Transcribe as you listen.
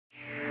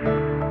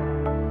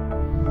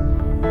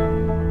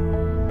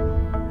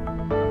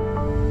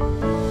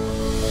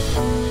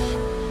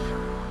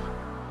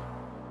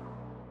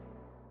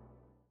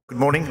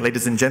morning,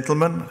 ladies and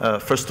gentlemen.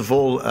 First of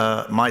all,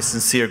 my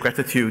sincere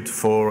gratitude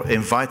for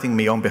inviting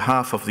me on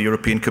behalf of the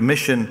European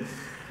Commission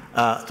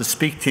to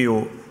speak to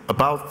you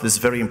about this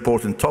very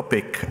important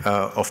topic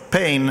of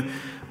pain,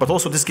 but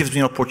also this gives me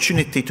an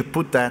opportunity to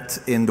put that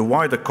in the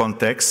wider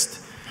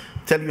context,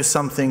 tell you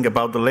something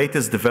about the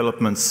latest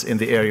developments in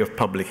the area of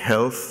public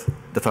health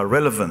that are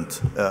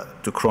relevant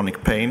to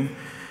chronic pain,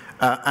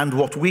 and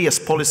what we as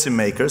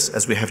policymakers,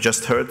 as we have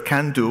just heard,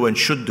 can do and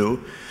should do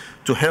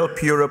to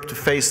help Europe to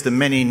face the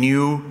many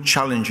new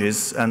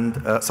challenges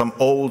and some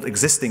old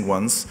existing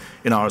ones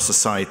in our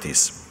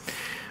societies.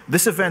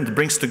 This event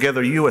brings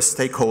together you as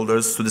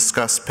stakeholders to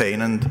discuss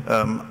pain, and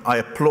I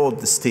applaud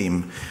this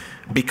team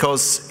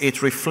because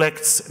it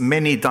reflects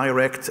many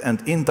direct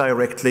and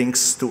indirect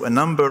links to a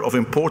number of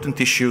important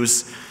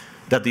issues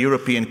that the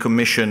European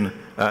Commission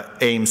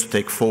aims to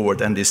take forward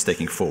and is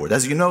taking forward.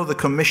 As you know, the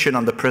Commission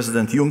under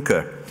President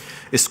Juncker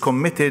is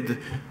committed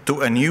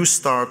to a new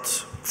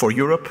start for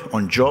Europe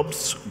on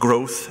jobs,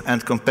 growth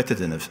and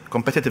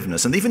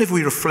competitiveness. And even if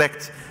we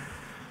reflect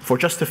for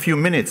just a few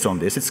minutes on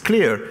this, it's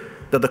clear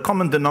that the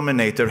common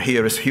denominator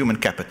here is human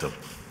capital.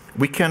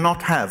 We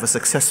cannot have a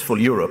successful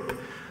Europe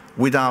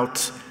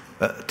without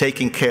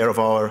taking care of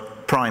our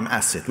prime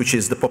asset, which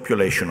is the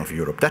population of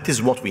Europe. That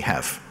is what we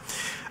have.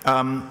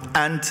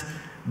 And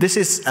this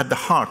is at the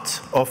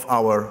heart of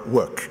our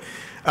work.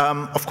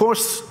 Of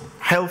course,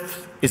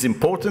 health is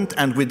important,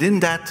 and within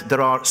that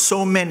there are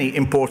so many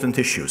important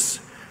issues.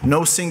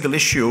 No single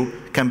issue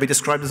can be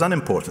described as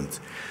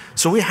unimportant.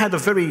 So we had a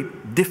very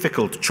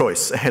difficult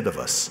choice ahead of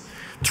us.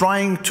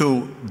 Trying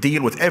to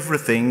deal with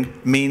everything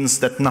means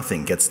that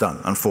nothing gets done,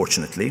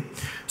 unfortunately.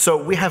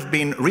 So we have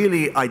been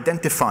really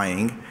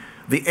identifying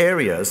the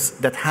areas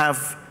that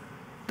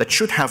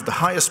should have the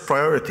highest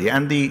priority,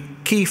 and the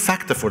key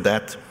factor for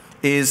that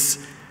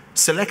is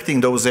selecting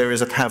those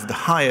areas that have the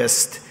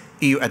highest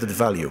EU added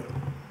value.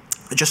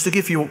 Just to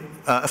give you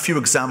a few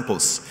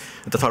examples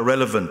that are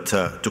relevant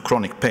to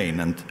chronic pain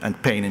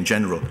and pain in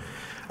general.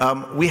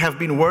 We have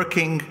been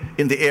working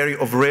in the area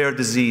of rare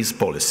disease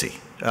policy.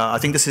 I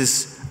think this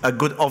is a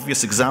good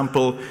obvious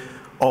example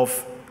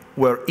of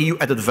where EU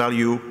added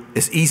value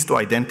is easy to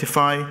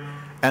identify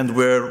and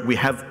where we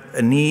have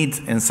a need,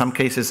 in some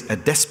cases a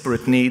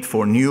desperate need,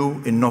 for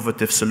new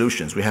innovative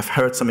solutions. We have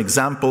heard some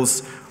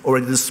examples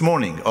already this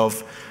morning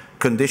of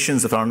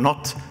conditions that are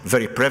not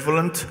very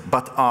prevalent,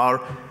 but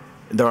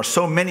there are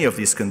so many of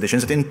these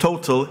conditions that in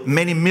total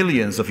many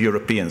millions of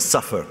Europeans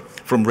suffer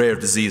from rare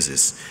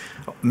diseases.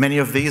 Many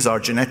of these are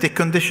genetic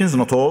conditions,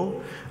 not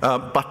all,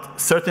 but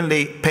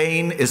certainly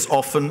pain is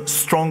often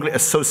strongly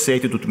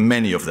associated with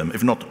many of them,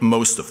 if not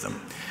most of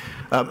them.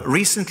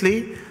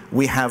 Recently,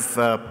 we have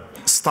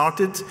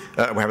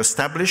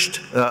established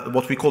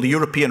what we call the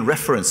European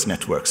reference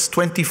networks,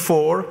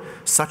 24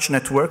 such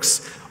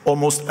networks,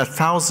 almost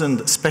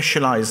 1,000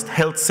 specialized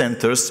health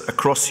centers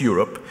across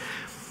Europe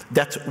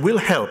that will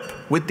help,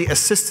 with the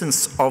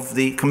assistance of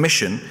the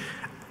Commission,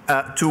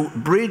 to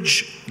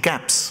bridge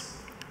gaps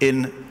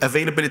in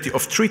availability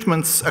of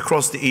treatments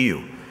across the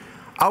EU.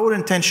 Our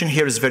intention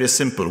here is very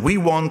simple. We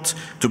want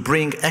to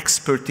bring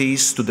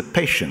expertise to the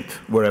patient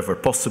wherever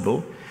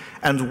possible,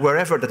 and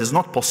wherever that is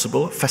not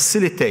possible,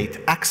 facilitate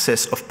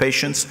access of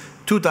patients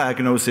to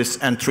diagnosis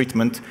and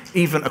treatment,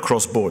 even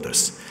across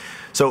borders.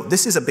 So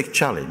this is a big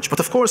challenge. But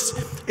of course,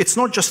 it's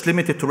not just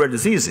limited to rare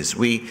diseases.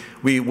 We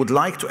would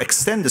like to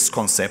extend this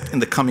concept in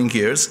the coming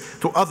years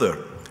to other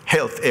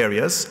health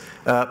areas,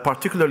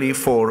 particularly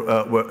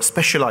for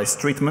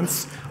specialized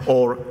treatments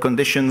or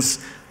conditions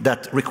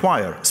that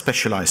require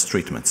specialized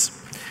treatments.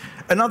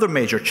 Another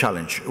major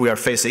challenge we are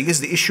facing is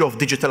the issue of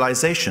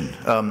digitalization.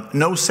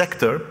 No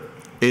sector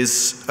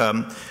is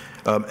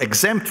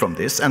exempt from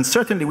this, and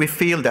certainly we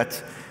feel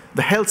that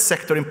the health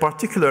sector in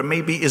particular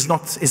maybe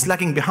is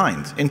lagging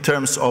behind in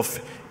terms of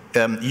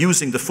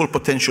using the full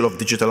potential of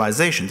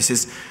digitalization. This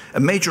is a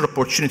major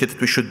opportunity that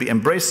we should be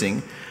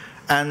embracing,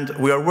 and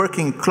we are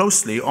working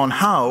closely on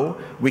how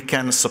we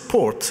can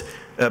support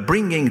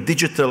bringing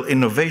digital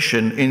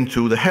innovation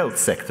into the health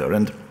sector.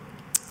 And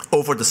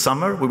over the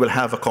summer, we will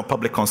have a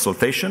public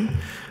consultation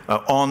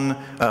on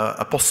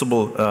a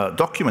possible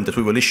document that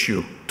we will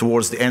issue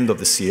towards the end of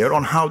this year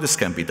on how this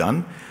can be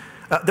done.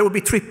 There will be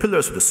 3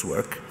 pillars of this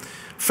work.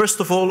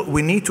 First of all,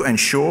 we need to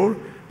ensure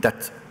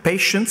that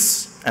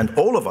patients, and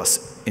all of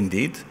us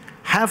indeed,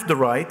 have the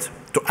right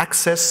to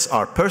access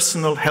our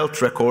personal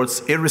health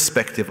records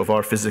irrespective of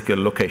our physical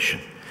location.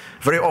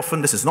 Very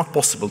often this is not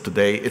possible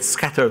today. It's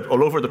scattered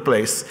all over the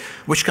place,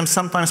 which can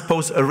sometimes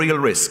pose a real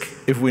risk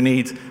if we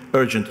need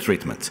urgent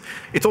treatment.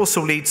 It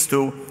also leads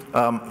to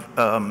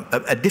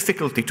a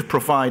difficulty to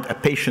provide a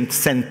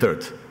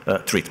patient-centered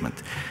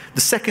treatment.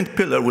 The second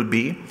pillar will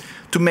be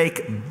to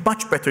make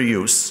much better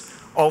use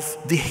of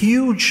the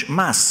huge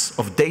mass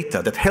of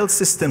data that health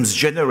systems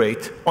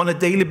generate on a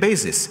daily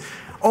basis.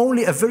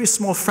 Only a very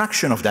small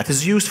fraction of that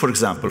is used, for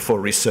example, for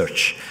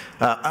research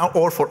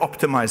or for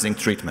optimizing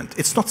treatment.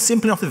 It's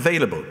simply not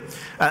available.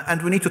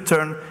 And we need to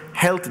turn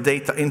health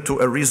data into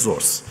a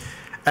resource.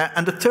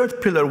 And the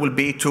third pillar will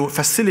be to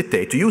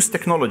facilitate, to use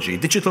technology,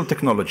 digital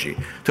technology,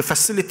 to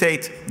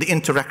facilitate the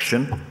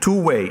interaction,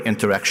 two-way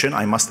interaction,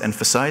 I must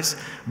emphasize,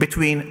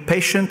 between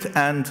patient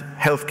and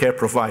healthcare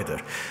provider.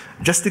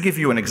 Just to give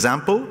you an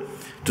example,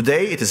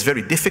 today it is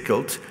very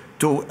difficult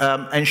to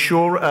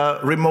ensure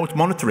remote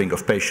monitoring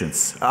of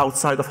patients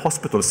outside of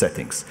hospital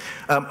settings.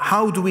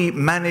 How do we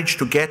manage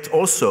to get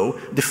also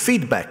the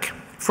feedback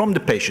from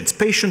the patients,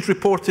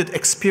 patient-reported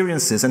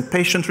experiences and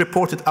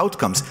patient-reported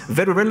outcomes,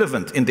 very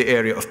relevant in the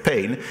area of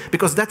pain,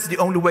 because that's the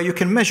only way you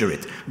can measure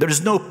it. There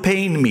is no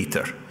pain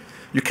meter.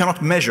 You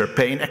cannot measure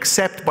pain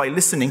except by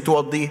listening to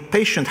what the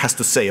patient has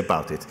to say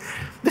about it.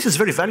 This is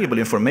very valuable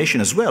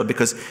information as well,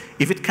 because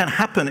if it can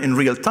happen in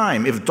real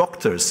time, if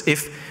doctors,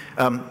 if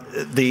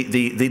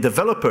the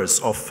developers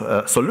of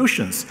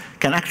solutions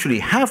can actually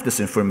have this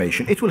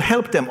information, it will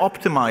help them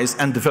optimize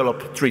and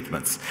develop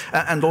treatments,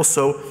 and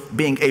also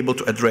being able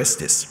to address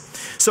this.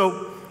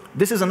 So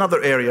this is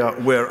another area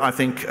where I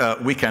think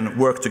we can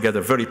work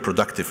together very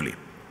productively.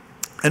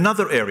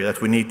 Another area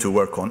that we need to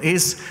work on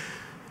is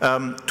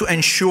to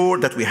ensure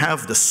that we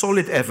have the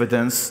solid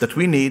evidence that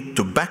we need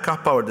to back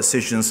up our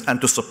decisions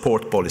and to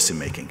support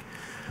policymaking.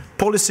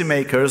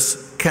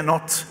 Policymakers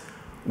cannot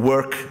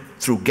work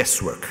through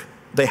guesswork.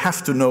 They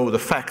have to know the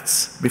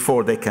facts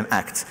before they can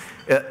act.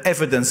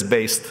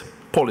 Evidence-based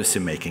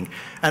policymaking.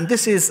 And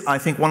this is, I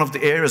think, one of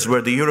the areas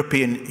where the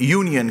European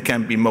Union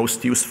can be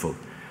most useful.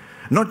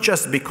 Not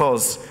just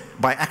because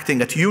by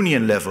acting at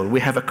union level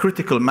we have a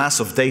critical mass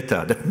of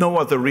data that no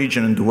other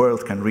region in the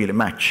world can really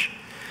match,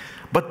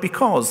 but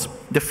because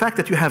the fact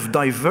that you have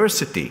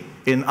diversity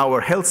in our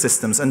health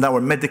systems and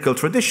our medical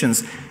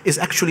traditions is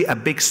actually a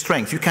big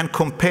strength. You can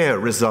compare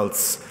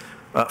results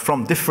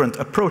from different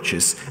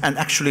approaches and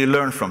actually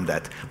learn from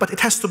that. But it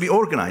has to be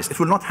organized. It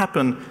will not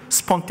happen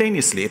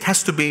spontaneously. It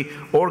has to be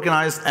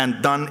organized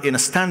and done in a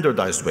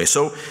standardized way.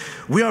 So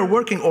we are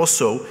working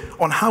also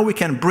on how we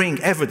can bring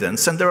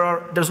evidence, and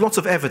there's lots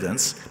of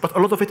evidence, but a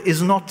lot of it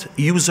is not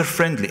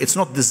user-friendly. It's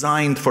not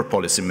designed for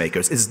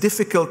policymakers. It's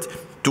difficult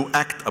to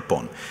act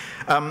upon.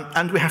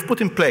 And we have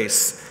put in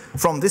place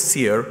from this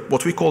year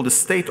what we call the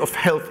State of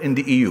Health in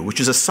the EU,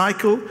 which is a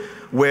cycle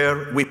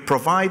where we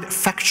provide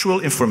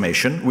factual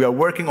information. We are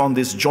working on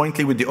this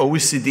jointly with the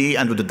OECD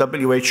and with the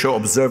WHO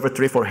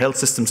Observatory for Health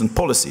Systems and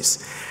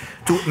Policies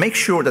to make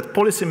sure that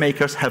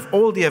policymakers have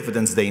all the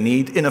evidence they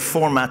need in a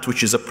format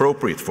which is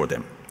appropriate for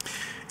them.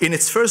 In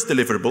its first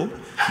deliverable,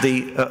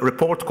 the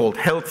report called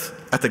Health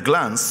at a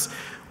Glance,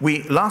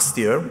 last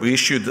year we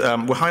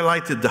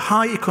highlighted the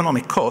high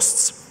economic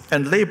costs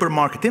and labor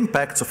market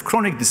impacts of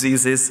chronic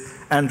diseases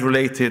and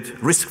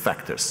related risk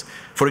factors.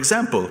 For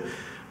example,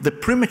 the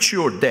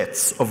premature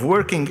deaths of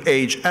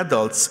working-age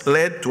adults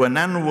led to an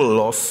annual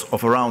loss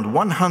of around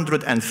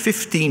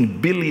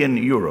 115 billion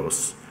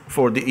euros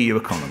for the EU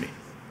economy.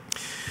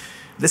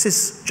 This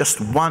is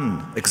just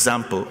one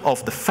example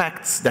of the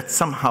facts that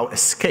somehow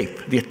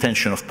escape the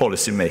attention of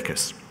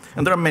policymakers.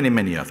 And there are many,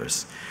 many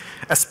others.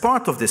 As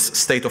part of this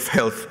State of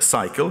Health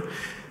cycle,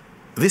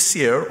 this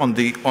year, on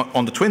the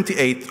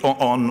 28th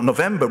on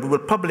November, we will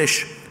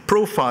publish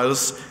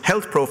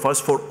health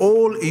profiles for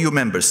all EU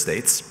member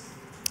states.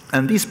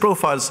 And these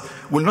profiles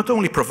will not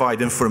only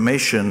provide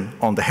information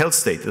on the health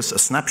status, a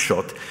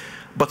snapshot,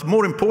 but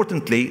more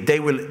importantly, they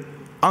will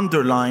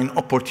underline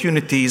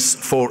opportunities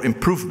for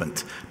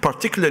improvement,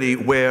 particularly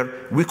where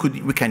we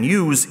can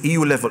use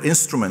EU-level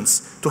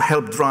instruments to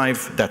help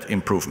drive that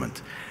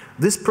improvement.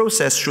 This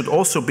process should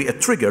also be a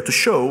trigger to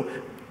show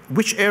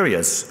which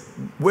areas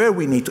where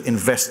we need to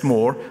invest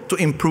more to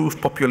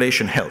improve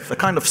population health, a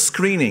kind of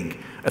screening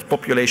at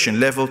population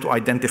level to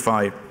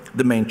identify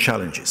the main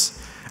challenges.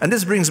 And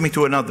this brings me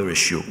to another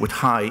issue with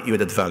high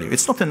added value.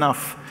 It's not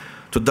enough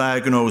to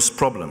diagnose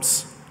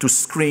problems, to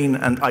screen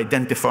and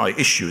identify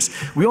issues.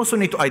 We also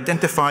need to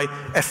identify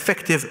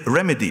effective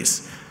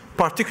remedies,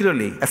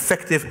 particularly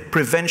effective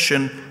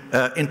prevention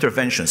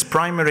interventions,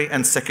 primary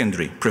and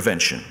secondary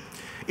prevention.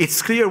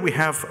 It's clear we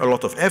have a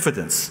lot of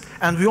evidence,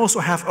 and we also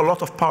have a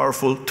lot of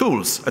powerful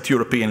tools at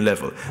European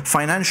level,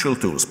 financial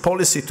tools,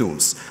 policy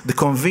tools, the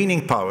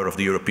convening power of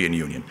the European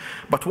Union.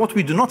 But what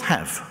we do not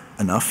have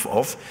enough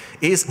of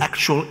is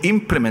actual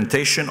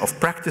implementation of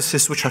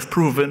practices which have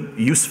proven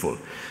useful.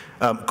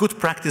 Good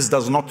practice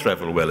does not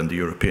travel well in the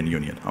European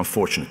Union,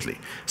 unfortunately.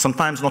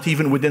 Sometimes not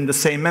even within the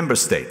same member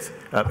state.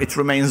 It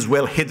remains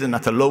well hidden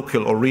at a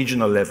local or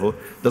regional level,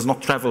 does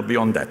not travel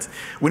beyond that.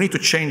 We need to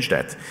change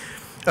that.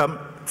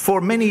 For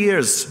many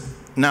years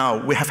now,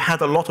 we have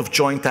had a lot of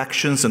joint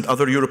actions and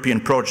other European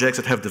projects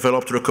that have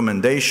developed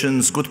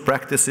recommendations, good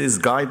practices,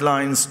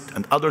 guidelines,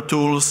 and other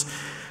tools.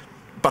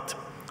 But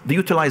the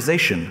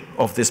utilization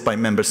of this by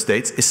member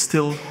states is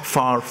still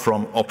far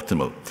from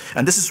optimal.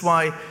 And this is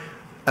why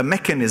a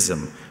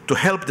mechanism to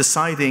help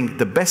deciding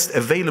the best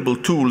available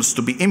tools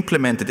to be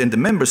implemented in the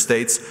member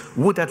states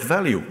would add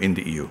value in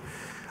the EU.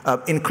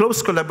 In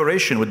close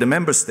collaboration with the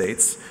member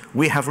states,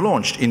 we have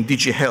launched in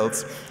DG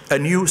Health a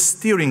new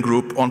steering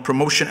group on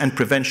promotion and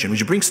prevention,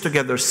 which brings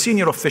together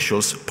senior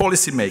officials,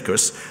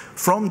 policymakers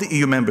from the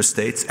EU member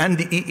states and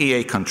the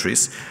EEA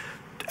countries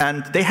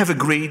And they have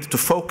agreed to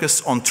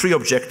focus on 3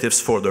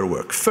 objectives for their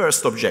work.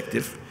 First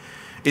objective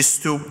is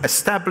to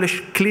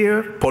establish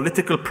clear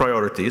political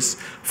priorities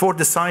for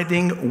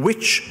deciding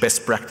which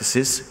best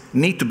practices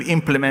need to be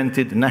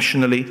implemented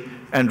nationally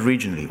and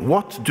regionally.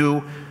 What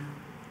do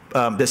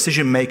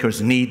decision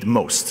makers need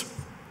most?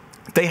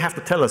 They have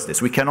to tell us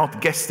this. We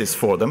cannot guess this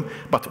for them,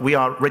 but we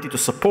are ready to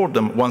support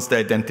them once they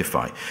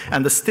identify.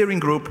 And the steering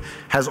group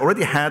has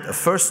already had a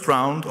first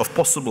round of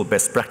possible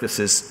best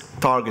practices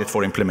targeted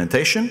for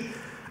implementation,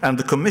 and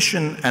the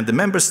Commission and the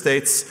Member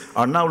States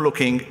are now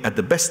looking at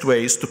the best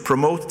ways to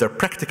promote their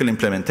practical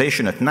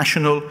implementation at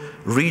national,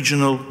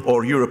 regional,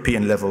 or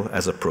European level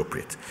as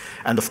appropriate.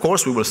 And of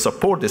course, we will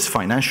support this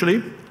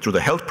financially through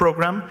the health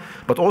programme,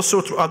 but also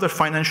through other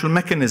financial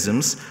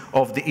mechanisms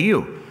of the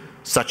EU,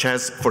 such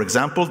as, for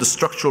example, the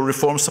Structural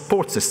Reform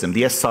Support System,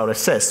 the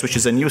SRSS, which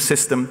is a new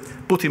system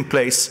put in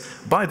place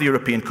by the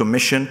European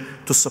Commission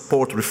to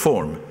support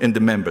reform in the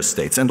Member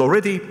States. And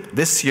already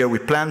this year we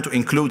plan to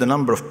include a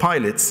number of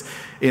pilots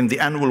in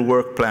the annual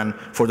work plan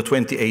for the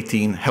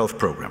 2018 health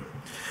programme.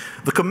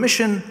 The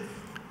Commission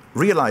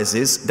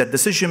realizes that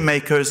decision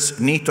makers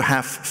need to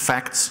have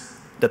facts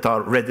that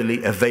are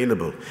readily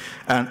available.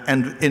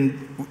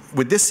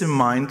 With this in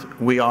mind,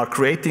 we are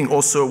creating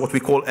also what we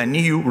call an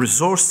EU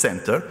resource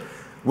centre,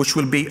 which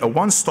will be a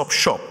one-stop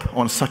shop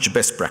on such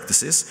best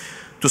practices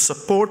to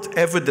support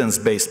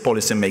evidence-based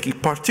policy making,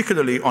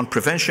 particularly on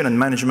prevention and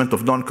management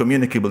of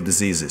non-communicable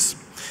diseases.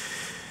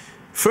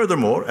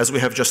 Furthermore, as we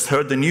have just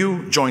heard, the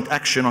new joint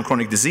action on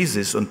chronic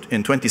diseases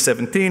in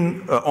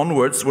 2017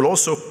 onwards will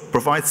also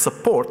provide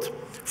support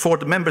for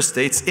the Member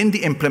States in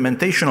the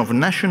implementation of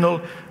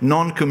national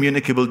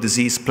non-communicable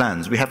disease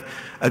plans. We have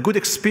a good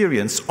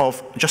experience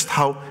of just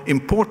how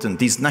important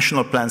these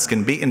national plans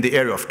can be in the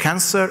area of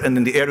cancer and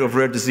in the area of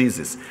rare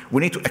diseases.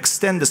 We need to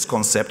extend this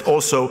concept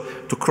also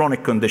to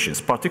chronic conditions,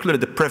 particularly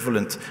the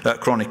prevalent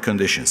chronic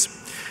conditions.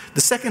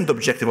 The second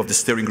objective of the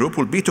steering group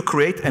will be to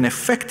create an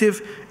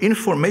effective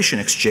information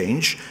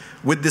exchange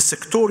with the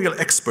sectorial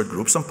expert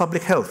groups on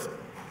public health.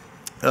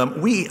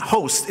 We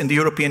host in the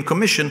European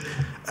Commission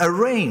a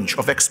range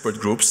of expert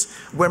groups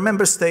where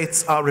member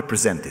states are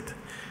represented.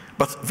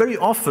 But very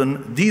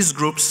often these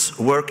groups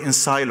work in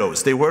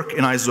silos. They work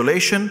in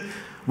isolation.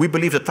 We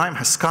believe the time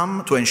has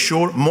come to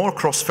ensure more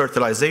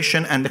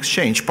cross-fertilization and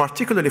exchange,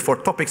 particularly for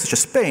topics such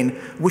as pain,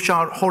 which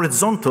are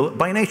horizontal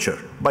by nature,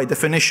 by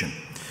definition.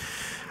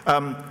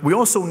 We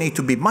also need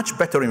to be much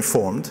better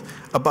informed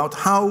about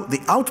how the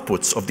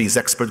outputs of these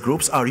expert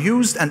groups are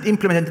used and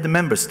implemented in the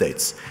member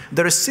states.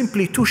 There is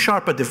simply too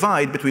sharp a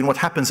divide between what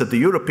happens at the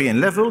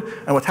European level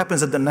and what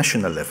happens at the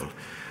national level.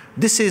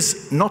 This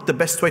is not the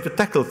best way to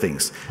tackle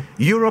things.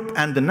 Europe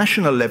and the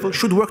national level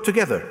should work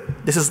together.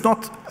 This is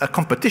not a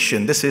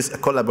competition, this is a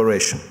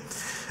collaboration.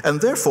 And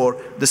therefore,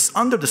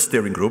 under the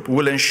steering group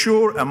will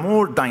ensure a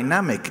more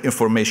dynamic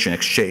information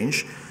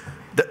exchange.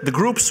 The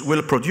groups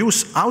will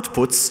produce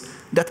outputs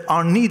that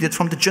are needed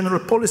from the general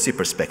policy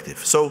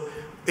perspective. So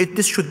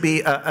this should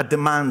be a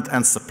demand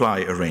and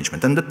supply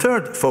arrangement. And the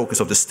third focus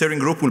of the steering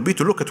group will be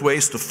to look at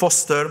ways to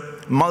foster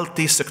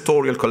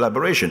multi-sectorial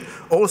collaboration,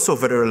 also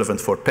very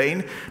relevant for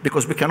pain,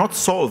 because we cannot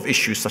solve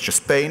issues such as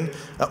pain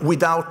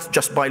without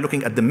just by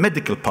looking at the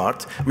medical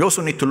part. We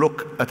also need to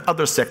look at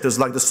other sectors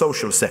like the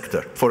social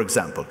sector, for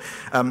example.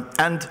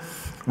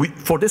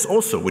 For this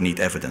also we need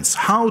evidence.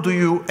 How do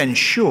you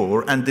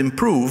ensure and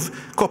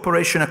improve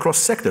cooperation across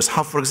sectors?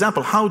 For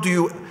example, how do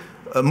you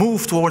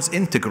move towards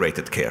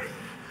integrated care?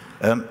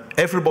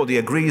 Everybody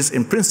agrees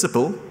in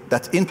principle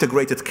that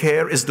integrated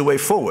care is the way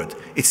forward.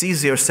 It's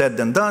easier said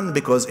than done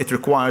because it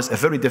requires a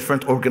very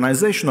different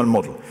organizational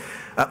model.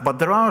 But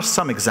there are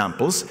some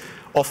examples,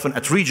 often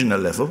at regional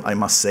level, I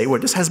must say, where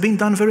this has been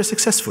done very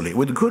successfully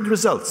with good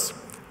results.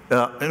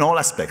 In all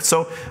aspects.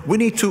 So we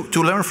need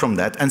to learn from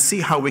that and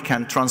see how we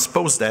can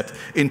transpose that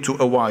into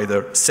a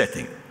wider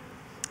setting.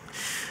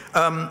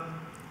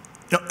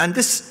 And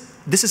this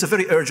is a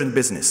very urgent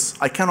business.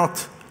 I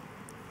cannot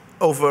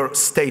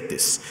overstate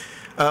this.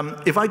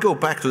 If I go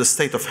back to the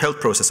state of health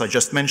process I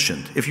just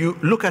mentioned, if you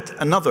look at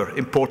another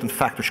important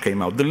fact which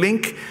came out, the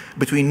link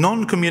between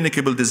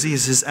non-communicable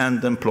diseases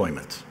and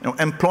employment.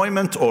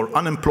 Employment or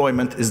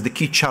unemployment is the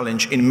key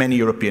challenge in many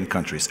European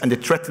countries, and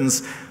it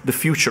threatens the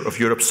future of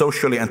Europe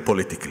socially and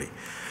politically.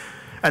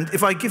 And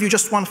if I give you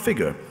just one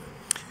figure,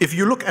 if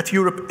you look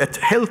at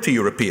healthy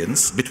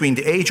Europeans between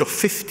the age of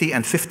 50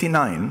 and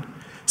 59,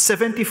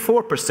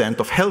 74%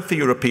 of healthy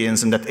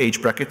Europeans in that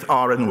age bracket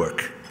are in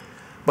work.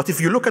 But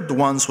if you look at the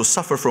ones who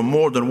suffer from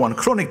more than one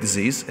chronic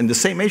disease in the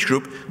same age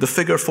group, the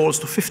figure falls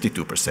to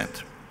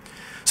 52%.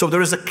 So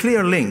there is a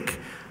clear link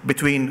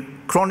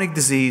between chronic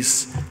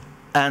disease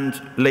and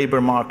labor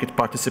market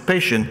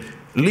participation,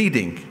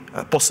 leading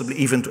possibly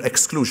even to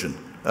exclusion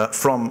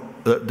from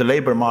the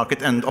labor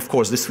market. And of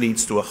course, this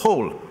leads to a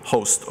whole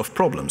host of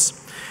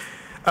problems.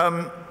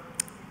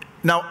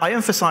 Now, I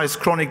emphasize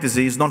chronic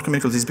disease,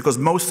 non-communicable disease, because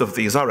most of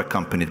these are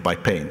accompanied by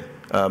pain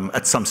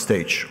at some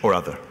stage or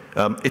other.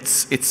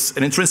 It's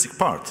an intrinsic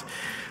part.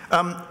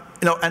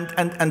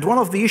 and one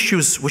of the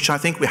issues which I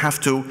think we have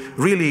to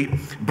really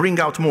bring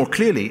out more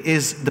clearly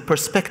is the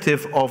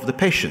perspective of the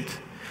patient.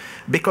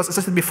 Because, as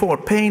I said before,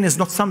 pain is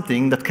not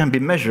something that can be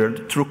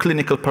measured through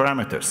clinical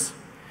parameters.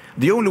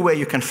 The only way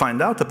you can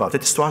find out about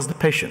it is to ask the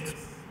patient.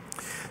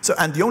 So,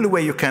 and the only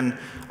way you can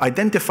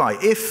identify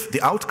if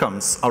the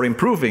outcomes are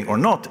improving or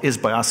not is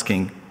by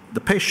asking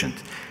the patient.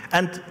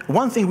 And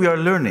one thing we are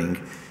learning,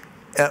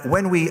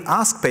 when we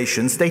ask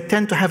patients, they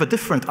tend to have a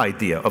different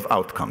idea of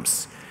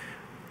outcomes.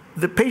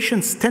 The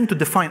patients tend to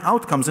define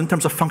outcomes in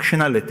terms of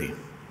functionality.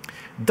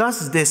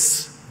 Does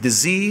this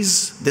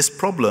disease, this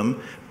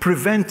problem,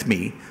 prevent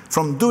me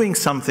from doing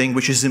something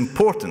which is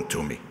important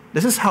to me?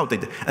 This is how they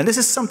do. And this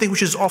is something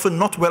which is often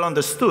not well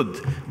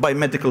understood by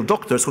medical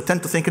doctors who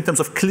tend to think in terms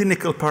of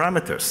clinical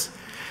parameters.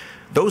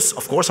 Those,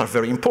 of course, are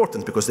very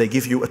important because they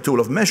give you a tool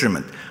of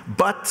measurement.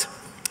 But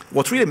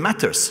what really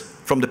matters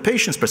from the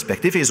patient's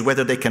perspective is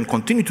whether they can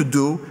continue to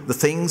do the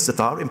things that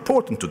are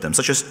important to them,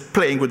 such as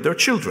playing with their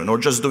children or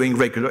just doing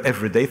regular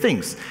everyday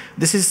things.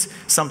 This is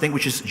something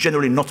which is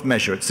generally not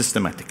measured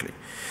systematically.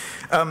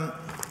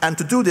 And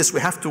to do this, we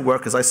have to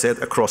work, as I said,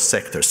 across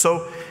sectors.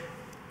 So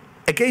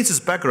against this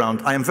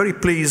background, I am very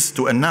pleased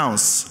to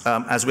announce,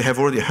 as we have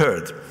already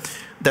heard,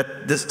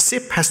 that the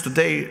SIP has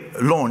today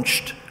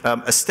launched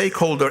a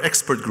stakeholder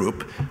expert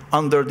group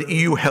under the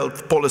EU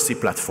Health Policy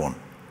Platform.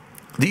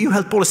 The EU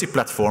Health Policy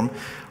Platform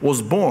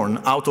was born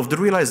out of the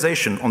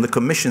realization on the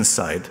Commission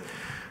side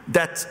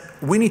that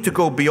we need to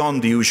go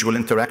beyond the usual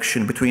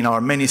interaction between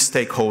our many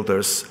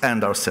stakeholders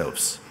and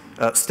ourselves.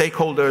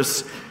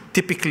 Stakeholders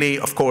typically,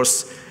 of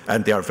course,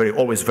 and they are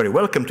always very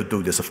welcome to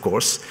do this, of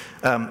course,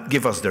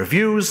 give us their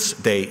views,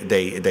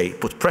 they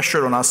put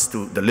pressure on us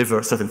to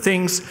deliver certain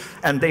things,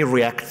 and they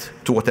react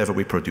to whatever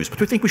we produce. But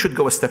we think we should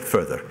go a step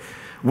further.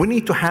 We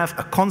need to have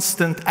a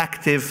constant,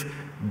 active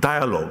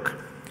dialogue,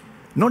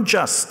 not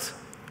just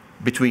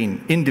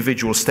between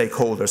individual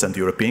stakeholders and the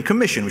European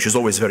Commission, which is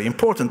always very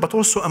important, but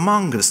also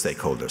among the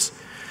stakeholders.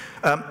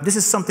 This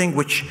is something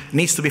which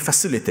needs to be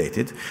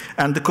facilitated,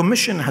 and the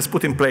Commission has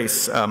put in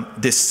place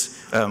this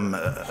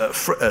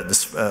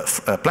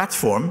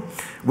platform,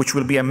 which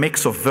will be a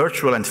mix of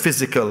virtual and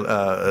physical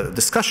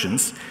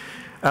discussions.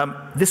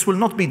 This will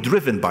not be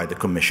driven by the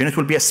Commission. It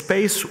will be a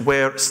space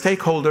where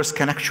stakeholders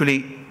can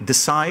actually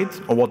decide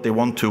on what they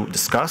want to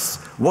discuss,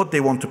 what they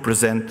want to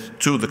present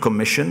to the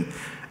Commission,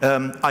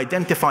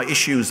 identify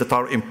issues that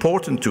are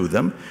important to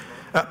them,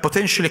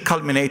 potentially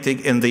culminating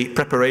in the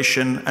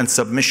preparation and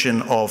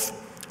submission of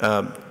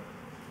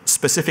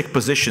specific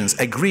positions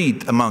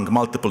agreed among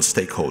multiple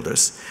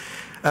stakeholders.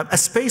 A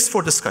space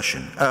for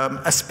discussion,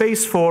 a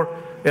space for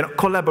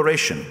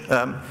collaboration.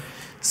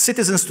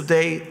 Citizens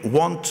today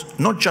want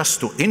not just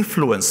to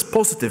influence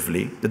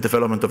positively the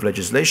development of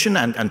legislation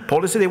and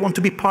policy, they want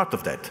to be part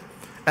of that.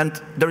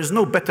 And there is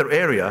no better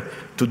area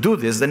to do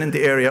this than in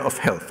the area of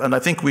health, and I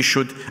think we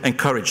should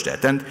encourage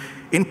that. And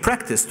in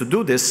practice, to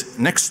do this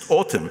next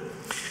autumn,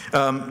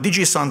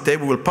 DG Sante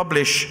will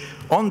publish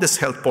on this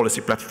health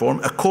policy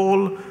platform a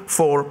call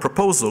for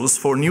proposals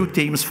for new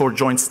themes for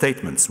joint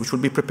statements, which will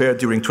be prepared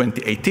during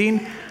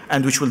 2018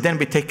 and which will then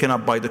be taken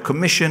up by the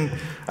Commission,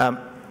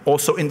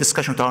 also in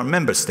discussion with our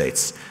member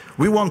states.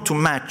 We want to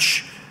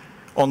match,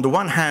 on the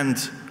one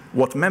hand,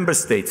 what member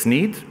states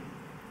need,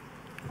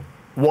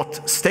 what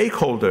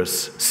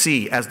stakeholders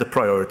see as the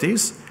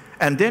priorities,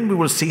 and then we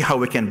will see how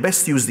we can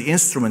best use the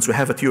instruments we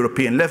have at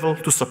European level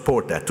to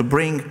support that, to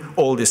bring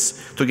all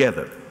this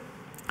together.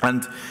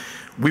 And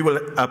we will,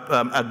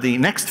 at the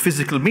next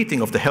physical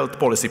meeting of the Health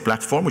Policy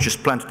Platform, which is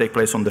planned to take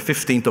place on the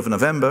 15th of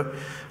November,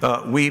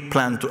 we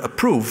plan to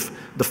approve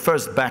the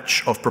first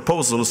batch of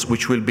proposals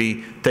which will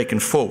be taken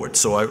forward.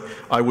 So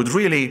I would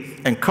really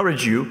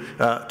encourage you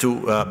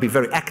to be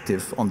very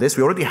active on this.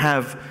 We already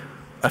have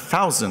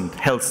 1,000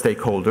 health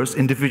stakeholders,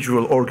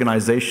 individual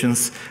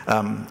organizations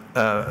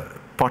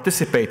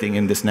participating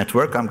in this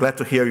network. I'm glad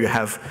to hear you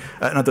have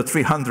another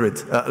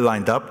 300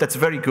 lined up. That's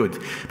very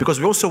good, because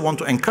we also want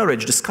to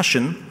encourage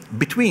discussion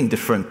between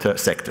different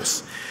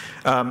sectors.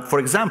 For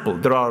example,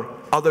 there are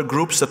other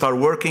groups that are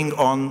working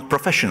on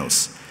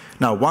professionals.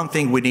 Now, one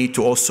thing we need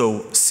to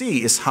also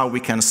see is how we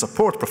can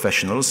support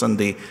professionals and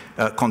the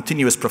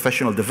continuous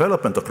professional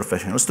development of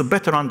professionals to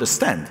better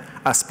understand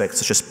aspects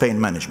such as pain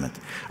management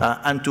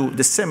and to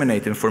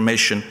disseminate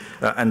information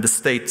and the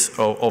state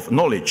of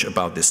knowledge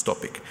about this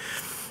topic.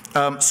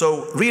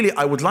 So really,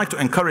 I would like to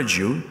encourage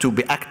you to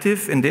be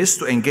active in this,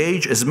 to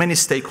engage as many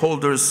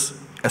stakeholders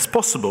as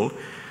possible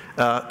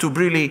to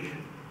really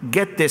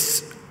get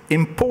this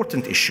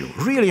important issue,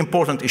 really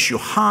important issue,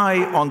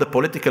 high on the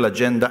political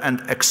agenda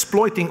and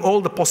exploiting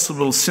all the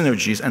possible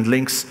synergies and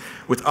links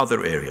with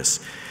other areas.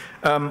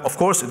 Of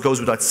course, it goes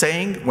without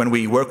saying, when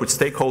we work with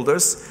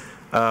stakeholders,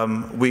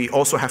 we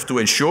also have to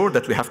ensure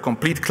that we have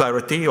complete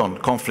clarity on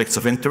conflicts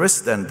of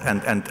interest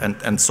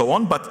and so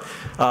on, but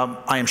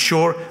I am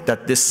sure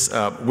that this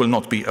will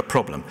not be a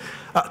problem.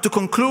 To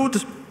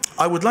conclude,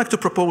 I would like to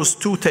propose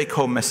two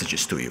take-home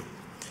messages to you.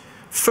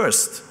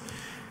 First,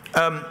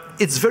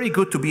 it's very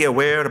good to be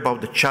aware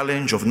about the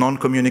challenge of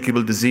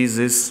non-communicable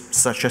diseases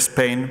such as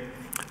pain.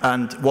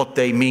 and what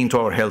they mean to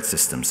our health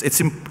systems.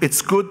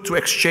 It's good to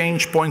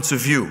exchange points of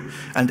view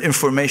and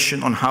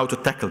information on how to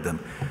tackle them.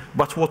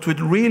 But what would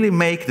really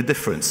make the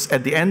difference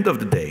at the end of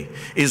the day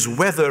is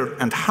whether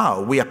and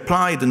how we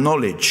apply the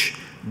knowledge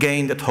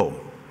gained at home.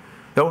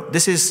 So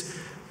this is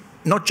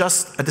not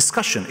just a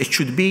discussion, it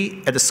should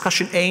be a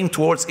discussion aimed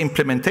towards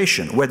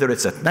implementation, whether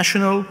it's at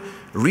national,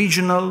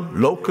 regional,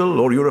 local,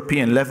 or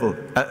European level,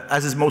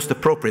 as is most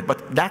appropriate,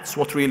 but that's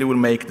what really will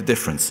make the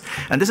difference.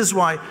 And this is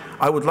why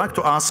I would like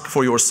to ask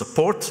for your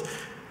support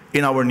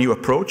in our new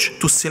approach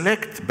to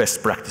select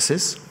best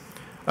practices,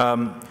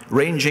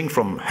 ranging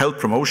from health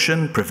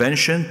promotion,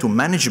 prevention, to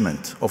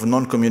management of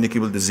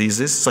non-communicable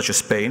diseases, such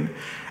as pain,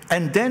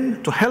 and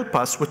then to help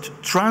us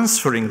with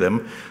transferring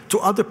them to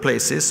other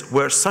places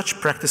where such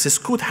practices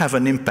could have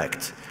an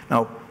impact.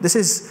 Now, this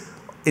is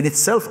in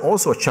itself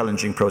also a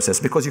challenging process,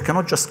 because you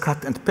cannot just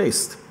cut and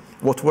paste.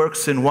 What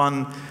works in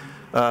one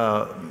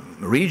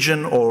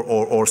region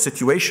or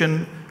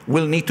situation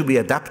will need to be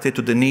adapted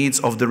to the needs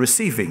of the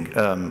receiving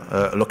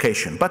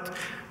location. But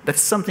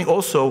that's something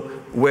also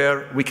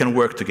where we can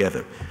work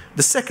together.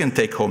 The second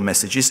take-home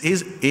message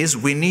is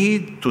we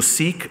need to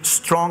seek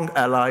strong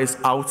allies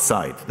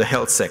outside the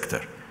health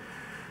sector.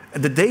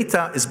 The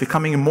data is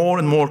becoming more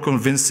and more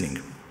convincing.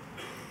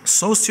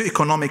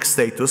 Socioeconomic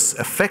status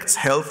affects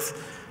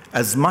health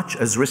as much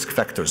as risk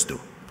factors do.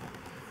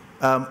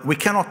 We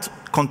cannot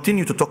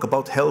continue to talk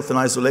about health in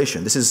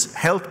isolation.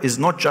 Health is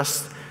not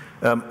just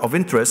of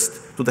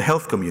interest to the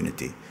health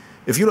community.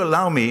 If you'll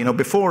allow me,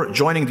 before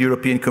joining the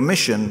European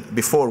Commission,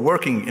 before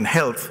working in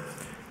health,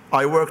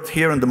 I worked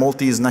here in the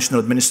Maltese National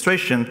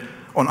Administration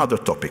on other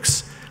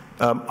topics.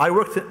 I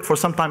worked for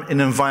some time in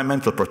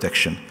environmental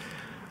protection.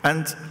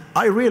 And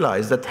I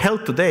realized that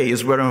health today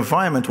is where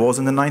environment was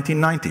in the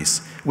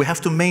 1990s. We have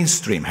to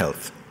mainstream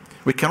health.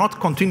 We cannot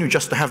continue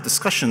just to have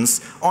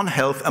discussions on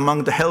health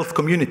among the health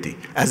community,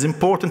 as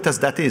important as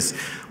that is.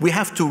 We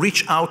have to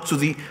reach out to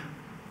the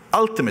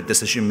ultimate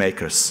decision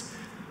makers,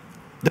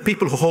 the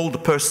people who hold the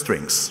purse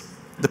strings,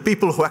 the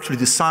people who actually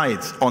decide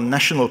on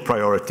national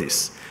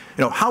priorities.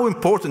 How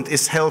important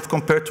is health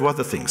compared to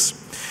other things?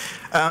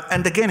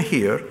 And again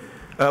here,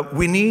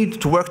 we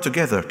need to work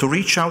together to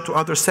reach out to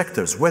other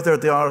sectors, whether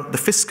they are the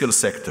fiscal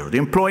sector, the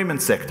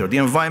employment sector, the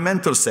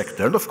environmental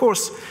sector, and of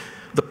course,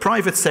 the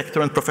private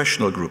sector and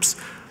professional groups.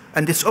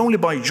 And it's only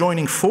by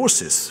joining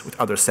forces with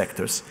other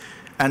sectors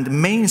and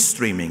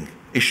mainstreaming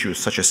issues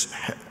such as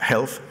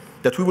health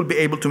that we will be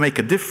able to make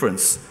a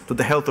difference to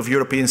the health of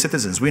European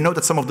citizens. We know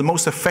that some of the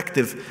most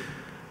effective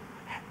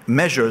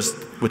measures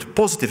with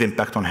positive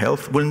impact on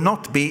health will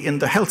not be in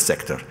the health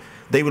sector.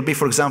 They will be,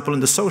 for example,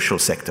 in the social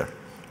sector.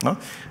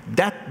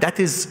 That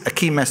is a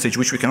key message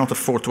which we cannot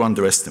afford to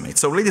underestimate.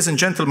 So, ladies and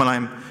gentlemen,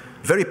 I'm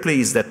very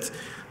pleased that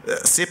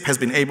SIP has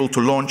been able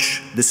to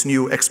launch this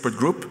new expert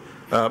group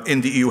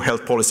in the EU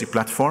health policy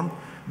platform.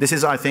 This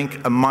is, I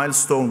think, a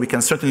milestone. We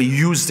can certainly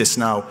use this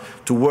now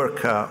to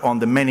work on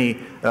the many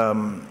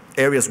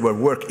areas where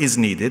work is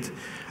needed.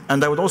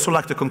 And I would also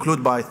like to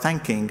conclude by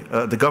thanking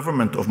the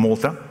government of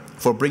Malta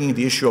for bringing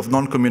the issue of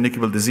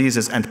non-communicable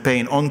diseases and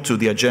pain onto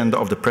the agenda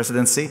of the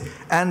presidency,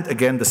 and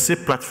again the SIP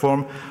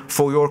platform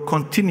for your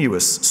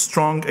continuous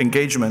strong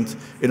engagement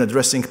in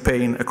addressing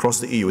pain across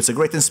the EU. It's a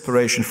great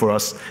inspiration for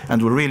us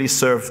and will really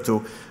serve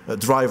to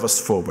drive us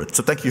forward.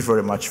 So thank you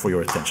very much for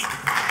your attention.